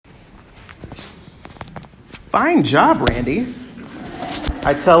Fine job, Randy.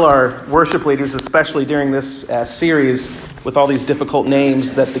 I tell our worship leaders, especially during this series with all these difficult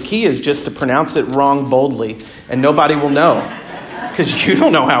names, that the key is just to pronounce it wrong boldly, and nobody will know. Because you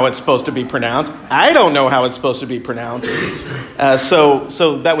don't know how it's supposed to be pronounced. I don't know how it's supposed to be pronounced.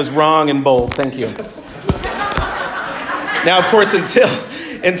 So that was wrong and bold. Thank you. Now, of course, until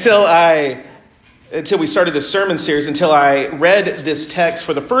we started this sermon series, until I read this text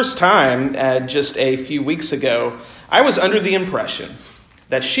for the first time just a few weeks ago, I was under the impression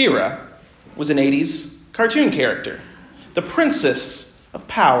that She-Ra was an 80s cartoon character. The princess of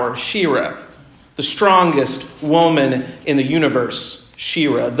power, She-Ra. The strongest woman in the universe,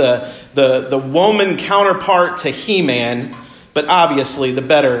 She-Ra. The woman counterpart to He-Man, but obviously the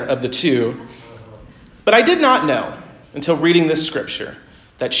better of the two. But I did not know until reading this scripture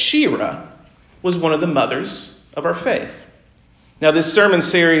that She-Ra was one of the mothers of our faith. Now, this sermon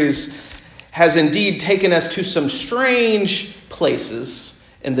series has indeed taken us to some strange places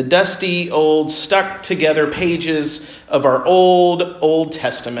in the dusty, old, stuck-together pages of our Old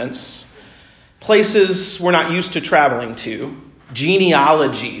Testaments. Places we're not used to traveling to.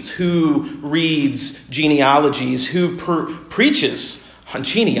 Genealogies. Who reads genealogies? Who preaches on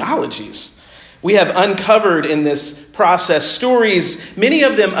genealogies? We have uncovered in this process stories, many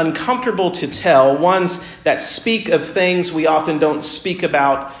of them uncomfortable to tell, ones that speak of things we often don't speak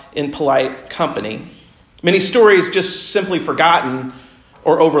about in polite company. Many stories just simply forgotten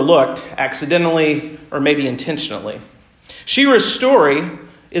or overlooked accidentally or maybe intentionally. She-Ra's story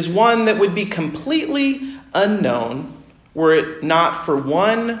is one that would be completely unknown were it not for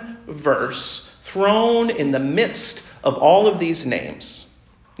one verse thrown in the midst of all of these names.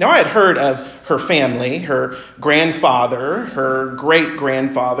 Now, I had heard of her family, her grandfather, her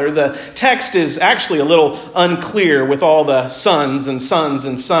great-grandfather. The text is actually a little unclear with all the sons and sons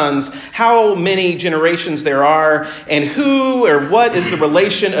and sons, how many generations there are, and who or what is the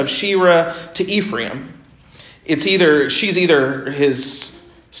relation of She-Ra to Ephraim. She's either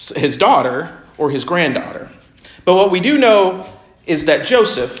his daughter or his granddaughter. But what we do know is that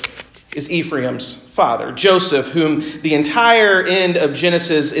Joseph is Ephraim's father. Joseph, whom the entire end of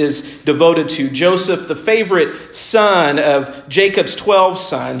Genesis is devoted to. Joseph, the favorite son of Jacob's 12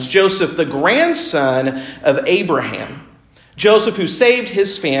 sons. Joseph, the grandson of Abraham. Joseph, who saved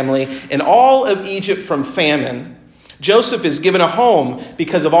his family and all of Egypt from famine. Joseph is given a home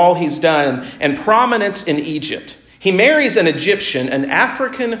because of all he's done and prominence in Egypt. He marries an Egyptian, an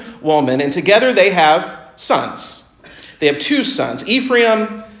African woman, and together they have sons. They have two sons,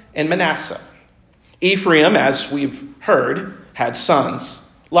 Ephraim and Manasseh. Ephraim, as we've heard, had sons,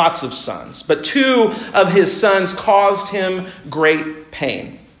 lots of sons. But two of his sons caused him great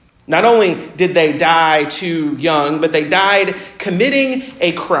pain. Not only did they die too young, but they died committing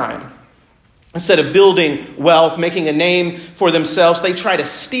a crime. Instead of building wealth, making a name for themselves, they try to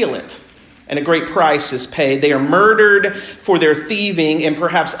steal it. And a great price is paid. They are murdered for their thieving, and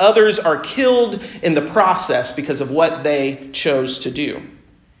perhaps others are killed in the process because of what they chose to do.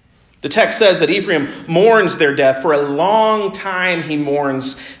 The text says that Ephraim mourns their death. For a long time he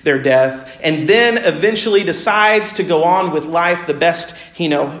mourns their death, and then eventually decides to go on with life the best he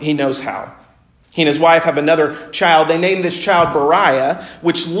knows how. He and his wife have another child. They name this child Beriah,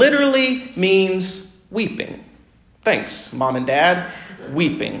 which literally means weeping. Thanks, Mom and Dad.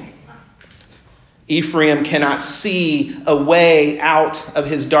 Weeping. Ephraim cannot see a way out of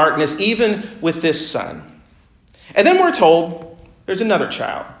his darkness, even with this son. And then we're told there's another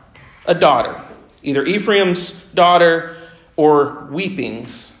child, a daughter, either Ephraim's daughter or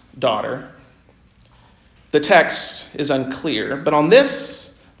Weeping's daughter. The text is unclear, but on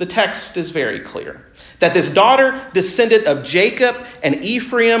this, the text is very clear. That this daughter, descendant of Jacob and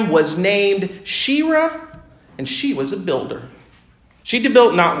Ephraim, was named She-Ra, and she was a builder. She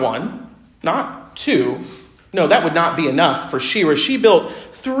built not one, not two. No, that would not be enough for She-Ra. She built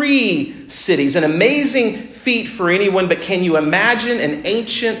 3 cities, an amazing feat for anyone, but can you imagine an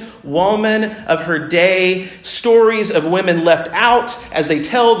ancient woman of her day? Stories of women left out as they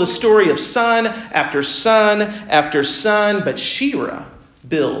tell the story of son after son after son, but She-Ra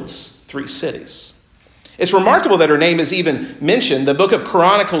builds 3 cities. It's remarkable that her name is even mentioned. The book of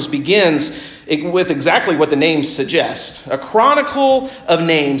Chronicles begins with exactly what the names suggest. A chronicle of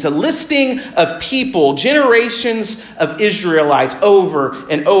names, a listing of people, generations of Israelites over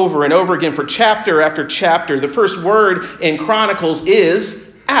and over and over again for chapter after chapter. The first word in Chronicles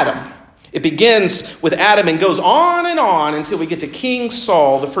is Adam. It begins with Adam and goes on until we get to King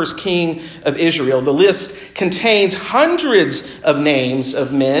Saul, the first king of Israel. The list contains hundreds of names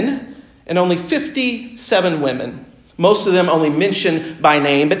of men and only 57 women. Most of them only mentioned by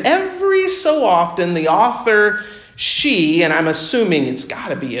name, but every every so often the author, she, and I'm assuming it's got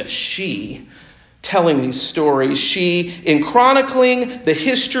to be a she, telling these stories, she, in chronicling the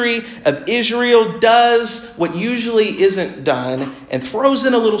history of Israel, does what usually isn't done and throws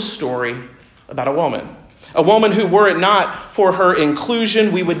in a little story about a woman. A woman who, were it not for her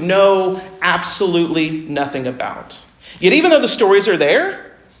inclusion, we would know absolutely nothing about. Yet even though the stories are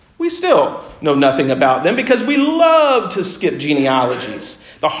there, we still know nothing about them because we love to skip genealogies.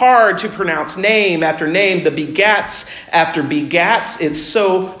 The hard to pronounce name after name, the begats after begats, it's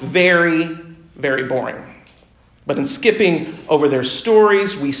so very, very boring. But in skipping over their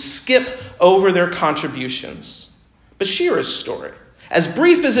stories, we skip over their contributions. But Shira's story, as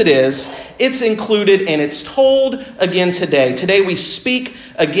brief as it is, it's included and it's told again today. Today we speak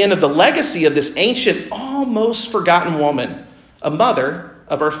again of the legacy of this ancient, almost forgotten woman, a mother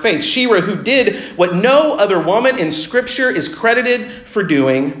of our faith. Shira, who did what no other woman in Scripture is credited for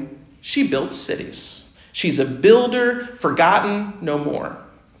doing. She built cities. She's a builder, forgotten no more.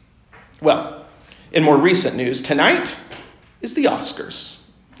 Well, in more recent news, tonight is the Oscars.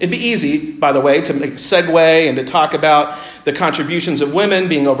 It'd be easy, by the way, to make a segue and to talk about the contributions of women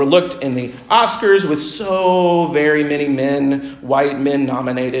being overlooked in the Oscars with so very many men, white men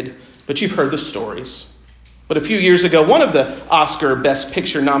nominated. But you've heard the stories. But a few years ago, one of the Oscar Best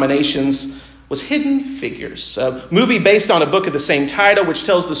Picture nominations was Hidden Figures, a movie based on a book of the same title, which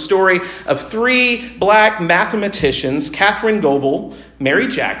tells the story of three black mathematicians, Katherine Goebel, Mary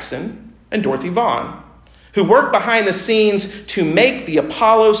Jackson, and Dorothy Vaughan, who worked behind the scenes to make the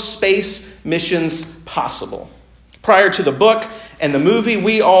Apollo space missions possible. Prior to the book and the movie,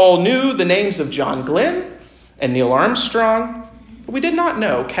 we all knew the names of John Glenn and Neil Armstrong, but we did not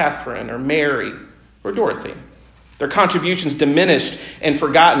know Katherine or Mary or Dorothy. Their contributions diminished and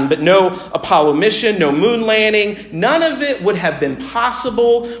forgotten, but no Apollo mission, no moon landing, none of it would have been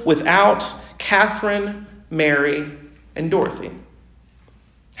possible without Katherine, Mary, and Dorothy.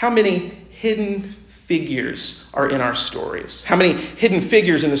 How many hidden figures are in our stories? How many hidden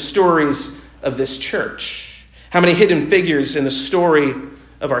figures in the stories of this church? How many hidden figures in the story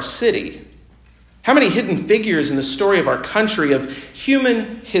of our city? How many hidden figures in the story of our country, of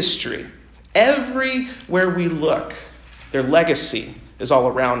human history? Everywhere we look, their legacy is all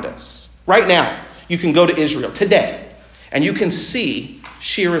around us. Right now, you can go to Israel today, and you can see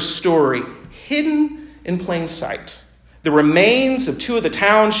Shira's story hidden in plain sight. The remains of two of the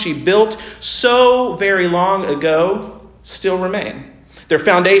towns she built so very long ago still remain. Their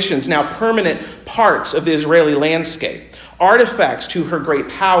foundations, now permanent parts of the Israeli landscape, artifacts to her great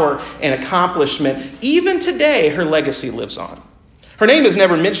power and accomplishment. Even today, her legacy lives on. Her name is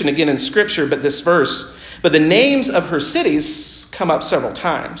never mentioned again in Scripture but this verse, but the names of her cities come up several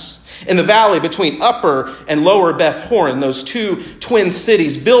times. In the valley between Upper and Lower Beth Horon, those two twin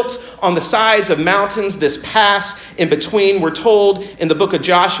cities built on the sides of mountains, this pass in between, we're told in the book of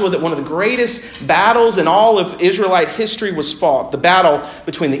Joshua that one of the greatest battles in all of Israelite history was fought. The battle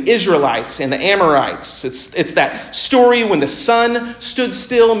between the Israelites and the Amorites. It's that story when the sun stood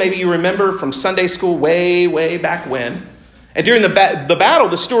still. Maybe you remember from Sunday school way, way back when. And during the battle,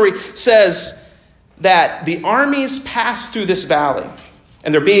 the story says that the armies passed through this valley.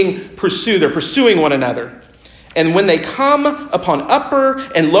 And they're being pursued. They're pursuing one another. And when they come upon Upper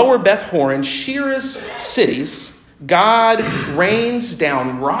and Lower Beth Horon, Shira's cities, God rains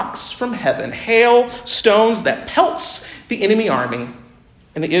down rocks from heaven, hail stones that pelts the enemy army,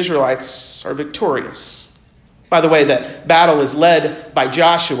 and the Israelites are victorious. By the way, that battle is led by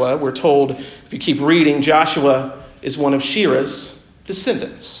Joshua. We're told, if you keep reading, Joshua is one of Shira's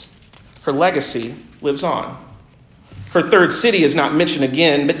descendants. Her legacy lives on. Her third city is not mentioned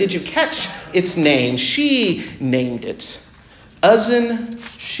again, but did you catch its name? She named it Uzzin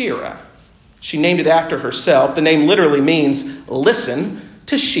Shira. She named it after herself. The name literally means listen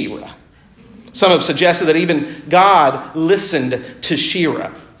to Shira. Some have suggested that even God listened to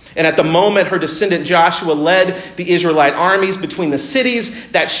Shira. And at the moment her descendant Joshua led the Israelite armies between the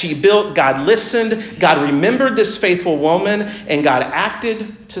cities that she built, God listened, God remembered this faithful woman, and God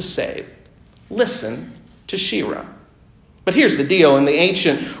acted to save. Listen to Shira. But here's the deal. In the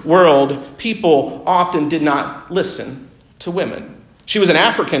ancient world, people often did not listen to women. She was an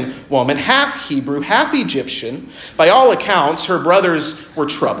African woman, half Hebrew, half Egyptian. By all accounts, her brothers were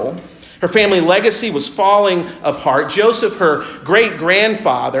trouble. Her family legacy was falling apart. Joseph, her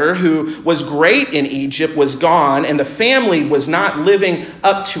great-grandfather, who was great in Egypt, was gone, and the family was not living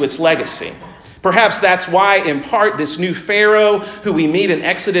up to its legacy. Perhaps that's why, in part, this new Pharaoh, who we meet in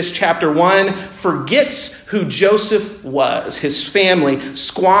Exodus chapter 1, forgets who Joseph was, his family,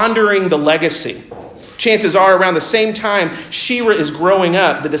 squandering the legacy. Chances are around the same time Shira is growing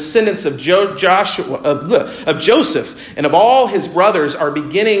up, the descendants of Joseph and of all his brothers are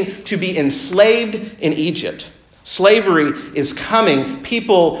beginning to be enslaved in Egypt. Slavery is coming.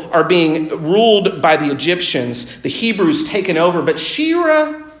 People are being ruled by the Egyptians, the Hebrews taken over. But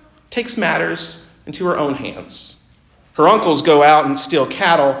Shira takes matters into her own hands. Her uncles go out and steal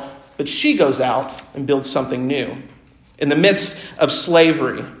cattle, but she goes out and builds something new. In the midst of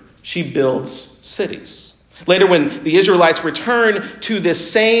slavery, she builds cities. Later, when the Israelites return to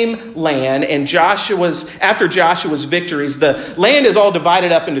this same land and after Joshua's victories, the land is all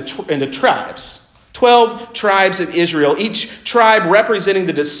divided up into tribes. 12 tribes of Israel, each tribe representing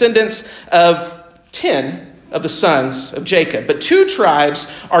the descendants of 10 of the sons of Jacob. But 2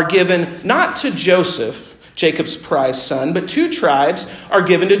 tribes are given not to Joseph, Jacob's prized son, but 2 tribes are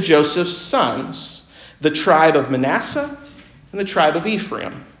given to Joseph's sons, the tribe of Manasseh and the tribe of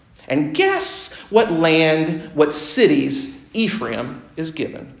Ephraim. And guess what land, what cities Ephraim is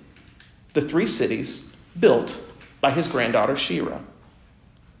given? The 3 cities built by his granddaughter Shira.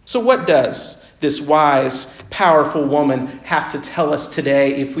 So what does this wise, powerful woman have to tell us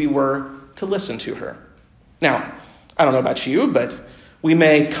today if we were to listen to her? Now, I don't know about you, but we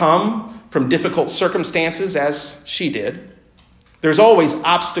may come from difficult circumstances as she did. There's always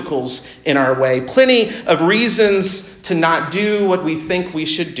obstacles in our way, plenty of reasons to not do what we think we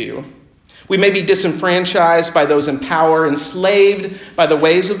should do. We may be disenfranchised by those in power, enslaved by the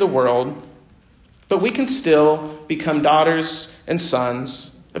ways of the world, but we can still become daughters and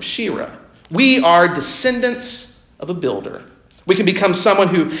sons of Shira. We are descendants of a builder. We can become someone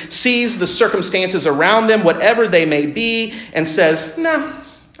who sees the circumstances around them, whatever they may be, and says, no,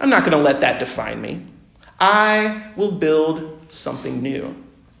 I'm not going to let that define me. I will build something new.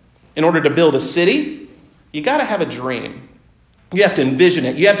 In order to build a city, you got to have a dream. You have to envision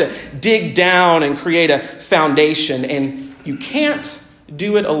it. You have to dig down and create a foundation, and you can't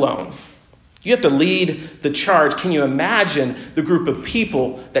do it alone. You have to lead the charge. Can you imagine the group of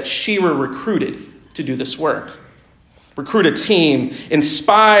people that Shira recruited to do this work? Recruit a team,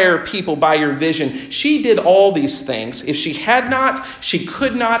 inspire people by your vision. She did all these things. If she had not, she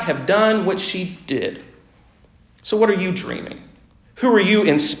could not have done what she did. So what are you dreaming? Who are you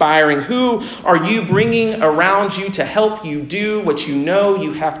inspiring? Who are you bringing around you to help you do what you know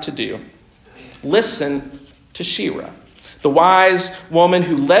you have to do? Listen to Shira, the wise woman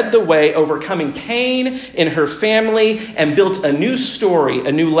who led the way, overcoming pain in her family and built a new story,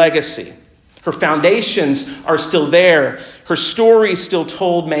 a new legacy. Her foundations are still there. Her story is still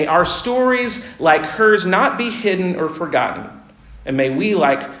told. May our stories like hers not be hidden or forgotten. And may we,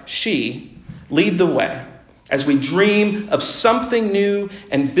 like she, lead the way as we dream of something new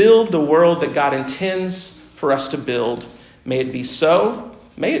and build the world that God intends for us to build. May it be so.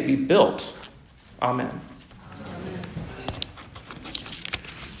 May it be built. Amen.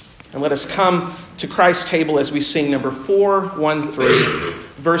 And let us come to Christ's table as we sing number 413,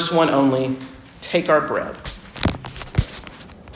 verse 1 only. Take our bread.